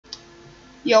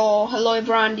Yo, hello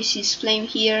everyone, this is Flame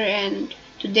here, and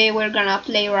today we're gonna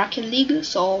play Rocket League.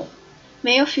 So,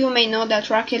 many of you may know that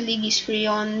Rocket League is free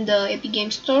on the Epic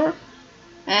Games Store,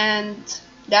 and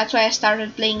that's why I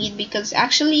started playing it, because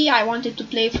actually I wanted to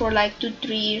play for like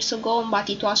 2-3 years ago, but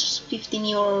it was 15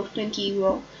 euro or 20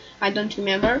 euro, I don't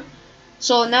remember.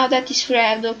 So now that it's free,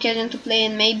 I have the occasion to play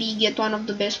and maybe get one of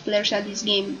the best players at this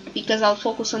game, because I'll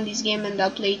focus on this game and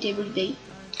I'll play it every day.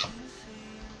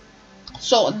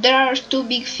 So there are two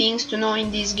big things to know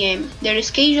in this game. There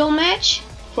is casual match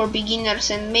for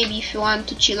beginners, and maybe if you want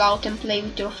to chill out and play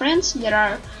with your friends. There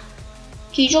are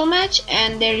casual match,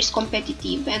 and there is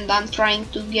competitive, and I'm trying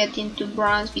to get into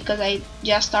bronze because I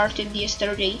just started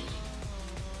yesterday.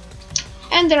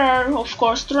 And there are of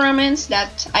course tournaments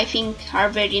that I think are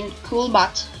very cool,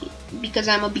 but because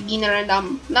I'm a beginner and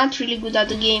I'm not really good at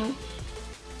the game,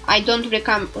 I don't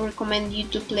recommend you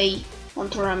to play on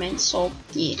tournaments. So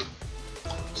yeah.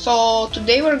 So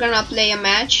today we're gonna play a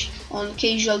match on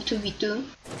casual 2v2.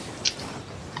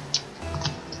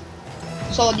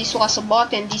 So this was a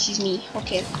bot and this is me.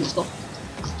 Okay, let's go.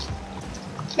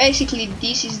 Basically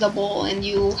this is the ball and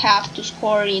you have to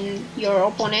score in your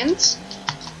opponent's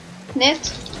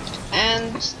net,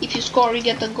 and if you score you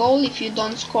get a goal. If you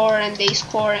don't score and they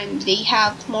score and they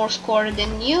have more score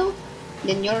than you,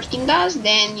 than your team does,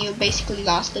 then you basically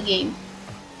lost the game.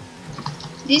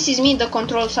 This is me, the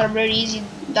controls are very easy,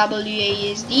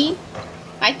 WASD.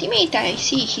 My teammate, I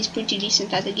see he's pretty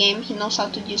decent at the game, he knows how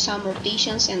to do some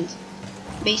rotations and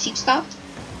basic stuff.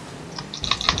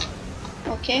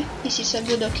 Okay, this is a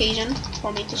good occasion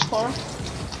for me to score.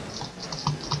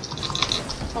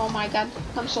 Oh my god,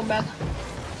 I'm so bad.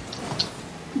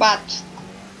 But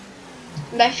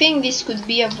I think this could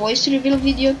be a voice reveal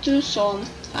video too, so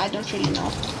I don't really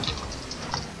know.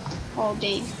 Oh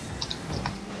dang.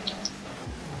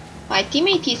 My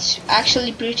teammate is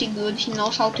actually pretty good, he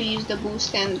knows how to use the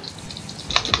boost and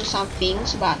to do some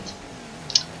things, but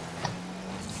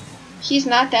he's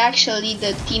not actually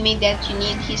the teammate that you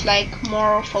need. He's like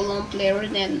more of a lone player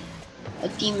than a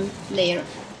team player,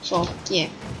 so yeah.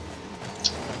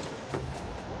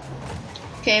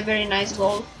 Okay, very nice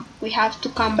goal. We have to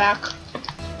come back.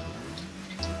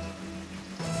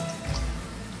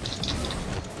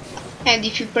 And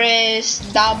if you press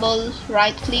double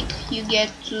right click, you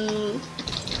get to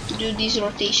do this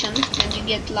rotation and you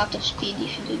get a lot of speed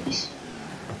if you do this.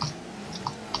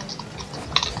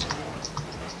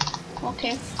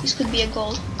 Okay, this could be a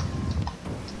goal.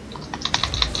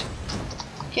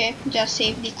 Okay, just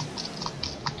saved it.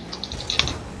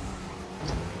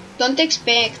 Don't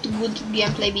expect good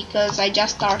gameplay because I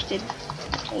just started,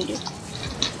 I told you.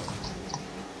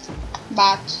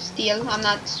 But still, I'm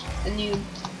not a noob,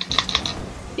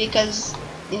 because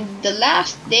in the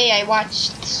last day I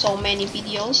watched so many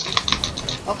videos.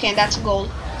 Okay, that's a goal.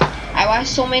 I watched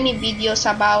so many videos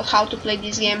about how to play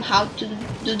this game, how to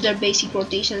do the basic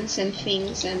rotations and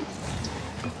things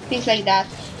like that.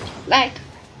 Like,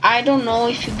 I don't know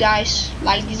if you guys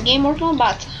like this game or not,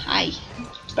 but I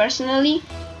personally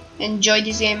enjoy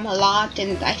this game a lot,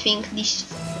 and I think this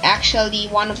is actually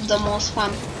one of the most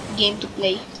fun game to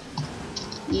play.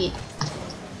 Yeah.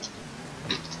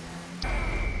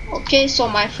 Okay, so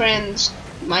my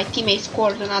teammate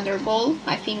scored another goal.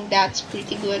 I think that's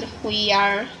pretty good. We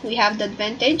have the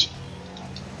advantage,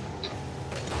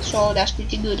 so that's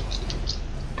pretty good.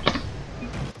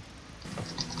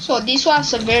 So this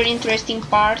was a very interesting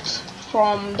part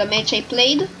from the match I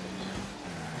played.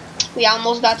 We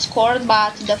almost got scored,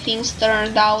 but the things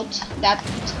turned out that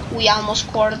we almost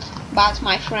scored, but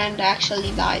my friend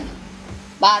actually died.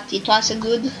 But it was a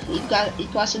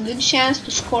good chance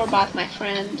to score, but my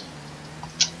friend.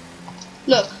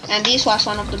 Look, and this was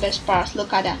one of the best parts.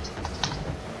 Look at that.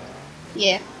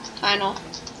 Yeah, I know.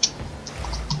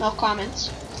 No comments.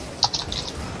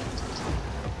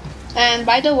 And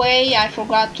by the way, I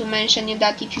forgot to mention you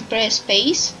that if you press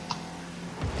space,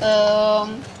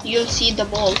 you'll see the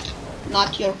ball,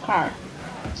 not your car.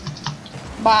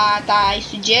 But I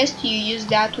suggest you use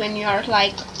that when you are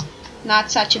like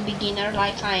not such a beginner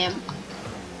like I am.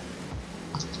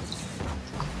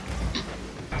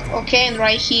 Okay, and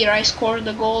right here I scored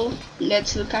the goal.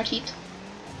 Let's look at it.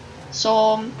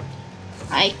 So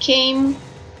I came,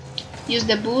 used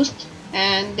the boost,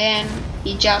 and then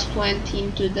it just went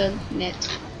into the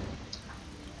net.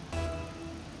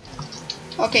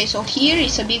 Okay, so here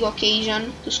is a big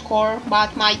occasion to score,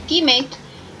 but my teammate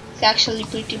is actually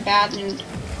pretty bad and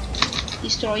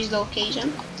destroys the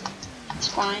occasion. It's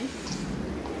fine.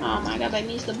 Oh my god, I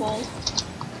missed the ball.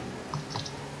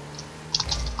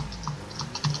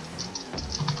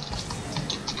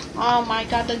 Oh my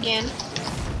god, again.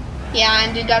 Yeah,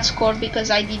 and we got scored because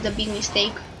I did a big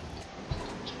mistake.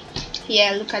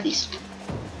 Yeah, look at this.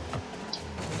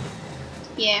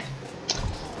 Yeah.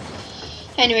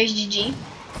 Anyways, GG.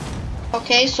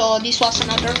 Okay, so this was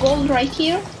another goal right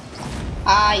here.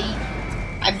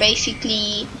 I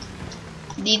basically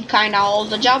did kinda all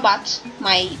the job, but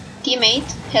my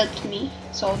teammate helped me,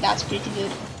 so that's pretty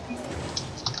good.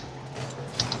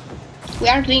 We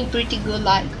are doing pretty good.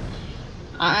 Like,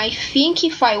 I think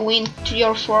if I win 3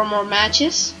 or 4 more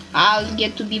matches, I'll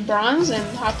get to be bronze,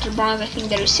 and after bronze I think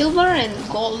there is silver and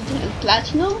gold and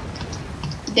platinum,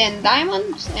 then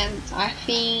diamonds, and I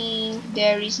think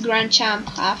there is grand champ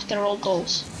after all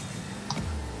those.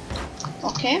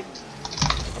 Okay,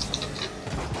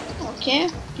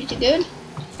 pretty good.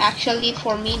 Actually,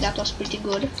 for me that was pretty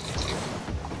good,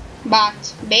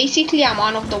 but basically I'm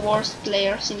one of the worst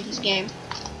players in this game.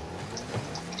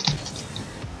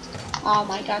 Oh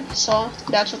my god, so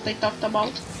that's what I talked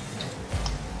about.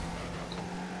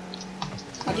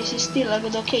 But this is still a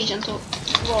good occasion to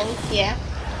roll. Yeah,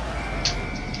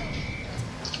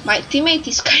 my teammate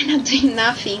is kinda doing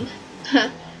nothing.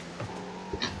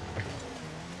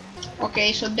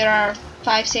 Okay, so there are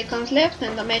 5 seconds left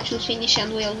and the match will finish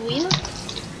and we'll win.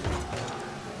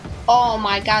 Oh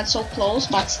my god, so close,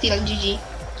 but still GG.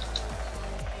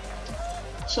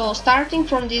 So starting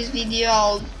from this video,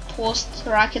 I'll post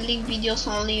Rocket League videos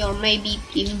only, or maybe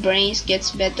if Brains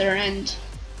gets better and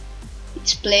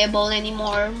it's playable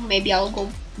anymore, maybe I'll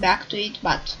go back to it,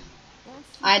 but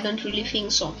I don't really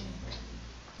think so.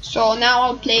 So now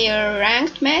I'll play a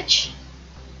ranked match,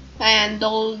 and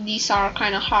all these are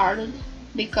kinda hard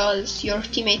because your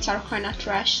teammates are kinda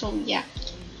trash, so yeah.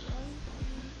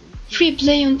 Free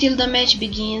play until the match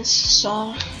begins,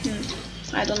 so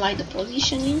I don't like the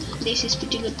positioning. This is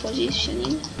pretty good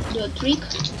positioning. Do a trick.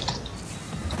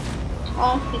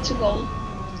 Oh, it's a goal.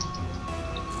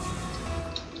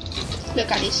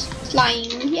 Look at this.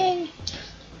 Flying, yay!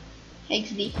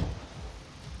 XD.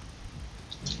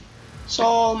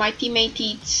 So my teammate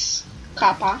is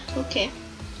Kappa. Okay,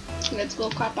 let's go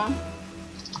Kappa.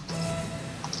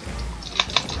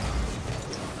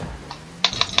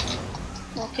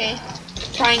 Okay,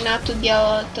 trying not to get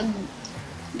a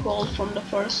goal from the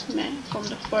first minutes.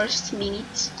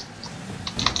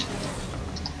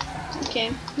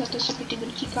 Okay, that was a pretty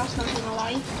good kick-off, not gonna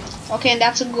lie. Okay, and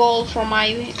that's a goal from my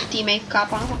teammate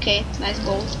Kappa. Okay, nice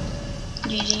goal.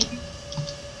 GG.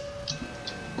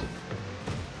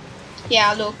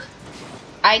 Yeah, look,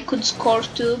 I could score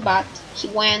too, but he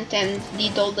went and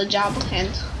did all the job,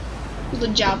 and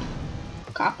good job,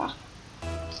 Kappa.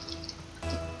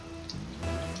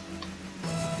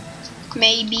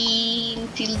 Maybe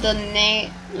until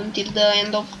the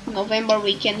end of November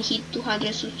we can hit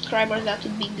 200 subscribers. That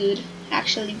would be good,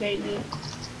 actually very good.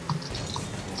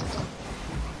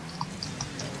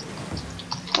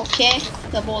 Okay,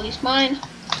 the ball is mine.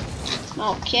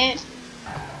 Okay,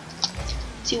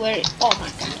 see where oh my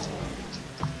god,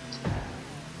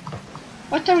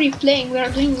 what are we playing? We are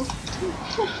doing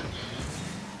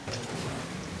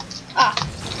ah,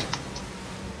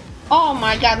 oh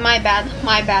my god, my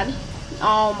bad.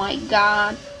 Oh my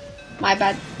god, my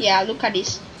bad. Yeah, look at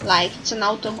this, like it's an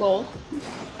auto goal.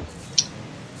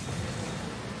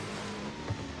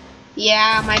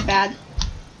 Yeah, my bad.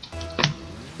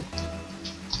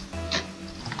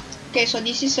 Okay, so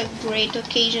this is a great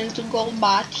occasion to goal,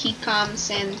 but he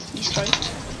comes and destroys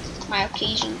my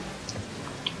occasion.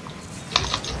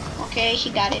 Okay, he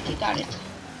got it.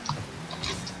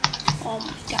 Oh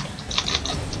my god.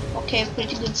 Okay,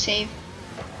 pretty good save.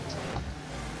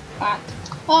 But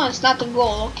oh, it's not a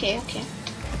goal. Okay.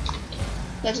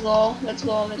 Let's go.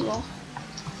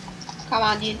 Come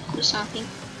on, dude, do something.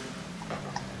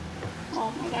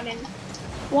 Oh my god, and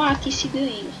what is he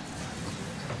doing?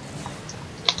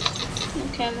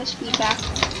 Okay, let's be back.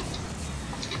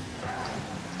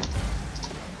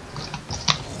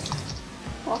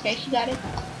 Okay, he got it.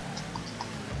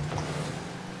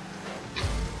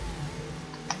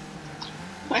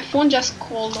 My phone just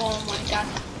called. Oh my god.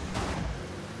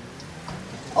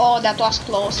 Oh, that was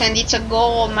close, and it's a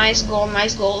goal. Nice goal.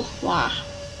 Wow,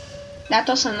 that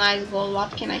was a nice goal.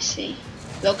 What can I say?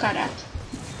 Look at that.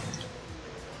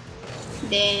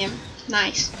 Damn,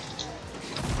 nice.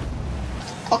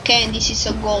 Okay, and this is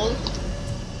a goal.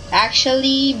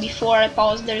 Actually, before I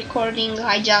paused the recording,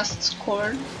 I just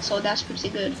scored, so that's pretty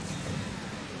good.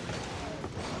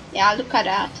 Yeah, look at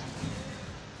that.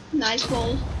 Nice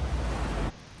goal.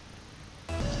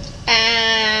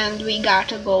 And we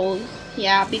got a goal.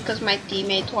 Yeah, because my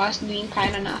teammate was doing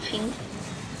kinda nothing,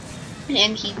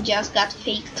 and he just got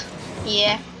faked.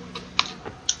 Yeah.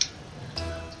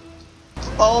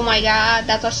 Oh my god,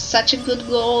 that was such a good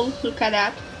goal. Look at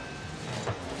that.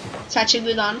 Such a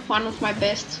good one of my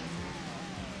best.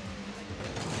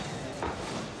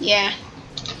 Yeah.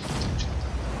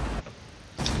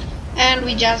 And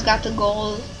we just got a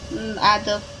goal at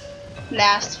the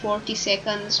last 40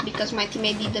 seconds because my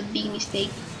teammate did a big mistake.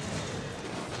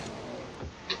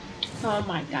 Oh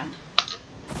my god.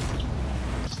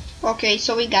 Okay,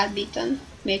 so we got beaten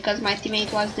because my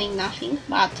teammate was doing nothing,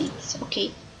 but it's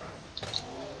okay.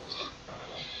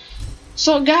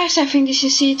 So guys, I think this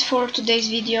is it for today's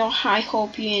video. I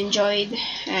hope you enjoyed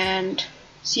and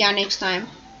see you next time.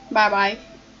 Bye bye.